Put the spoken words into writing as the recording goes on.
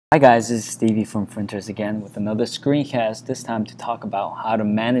Hi guys, this is Stevie from Freenters again with another screencast, this time to talk about how to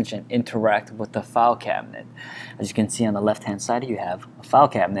manage and interact with the file cabinet. As you can see on the left hand side you have a file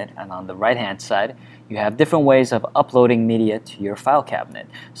cabinet, and on the right hand side you have different ways of uploading media to your file cabinet.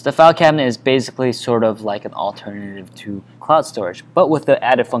 So the file cabinet is basically sort of like an alternative to cloud storage, but with the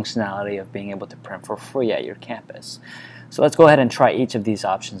added functionality of being able to print for free at your campus. So let's go ahead and try each of these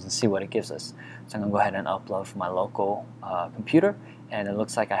options and see what it gives us. So I'm going to go ahead and upload from my local computer. And it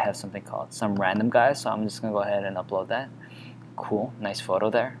looks like I have something called some random guy, so I'm just going to go ahead and upload that. Cool, nice photo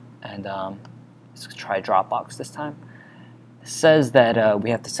there. And let's try Dropbox this time. It says that we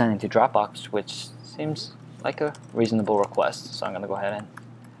have to send it to Dropbox, which seems like a reasonable request. So I'm going to go ahead and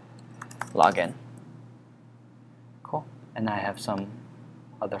log in. Cool, and I have some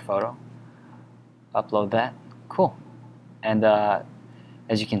other photo. Upload that. Cool. And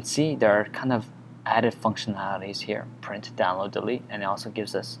as you can see, there are kind of added functionalities here: print, download, delete, and it also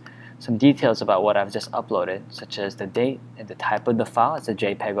gives us some details about what I've just uploaded, such as the date and the type of the file. It's a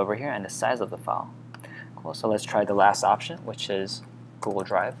JPEG over here, and the size of the file. Cool. So let's try the last option, which is Google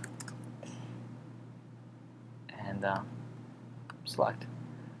Drive, and select.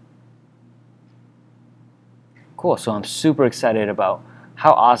 Cool. So I'm super excited about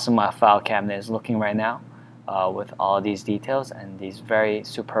how awesome my file cabinet is looking right now, with all of these details and these very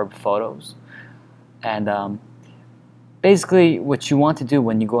superb photos. And basically what you want to do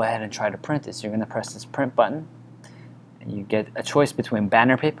when you go ahead and try to print is you're going to press this print button, and you get a choice between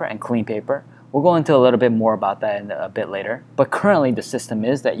banner paper and clean paper. We'll go into a little bit more about that in a bit later, but currently the system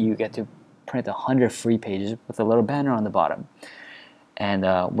is that you get to print 100 free pages with a little banner on the bottom. And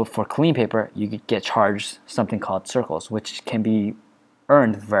for clean paper you get charged something called circles, which can be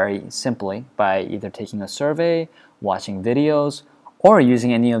earned very simply by either taking a survey, watching videos, or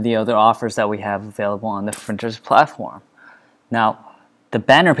using any of the other offers that we have available on the Freenters platform. Now, the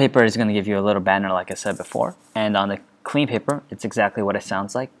banner paper is going to give you a little banner like I said before, and on the clean paper, it's exactly what it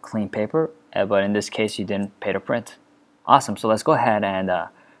sounds like, clean paper, but in this case you didn't pay to print. Awesome, so let's go ahead and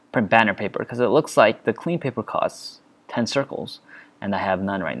print banner paper, because it looks like the clean paper costs 10 circles, and I have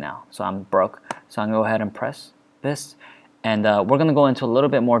none right now, so I'm broke. So I'm going to go ahead and press this. And we're going to go into a little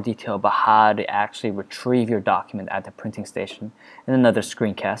bit more detail about how to actually retrieve your document at the printing station in another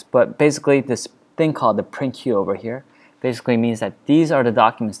screencast. But basically this thing called the print queue over here basically means that these are the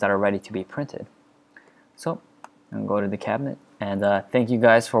documents that are ready to be printed. So I'm going to go to the cabinet, and thank you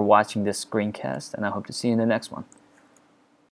guys for watching this screencast, and I hope to see you in the next one.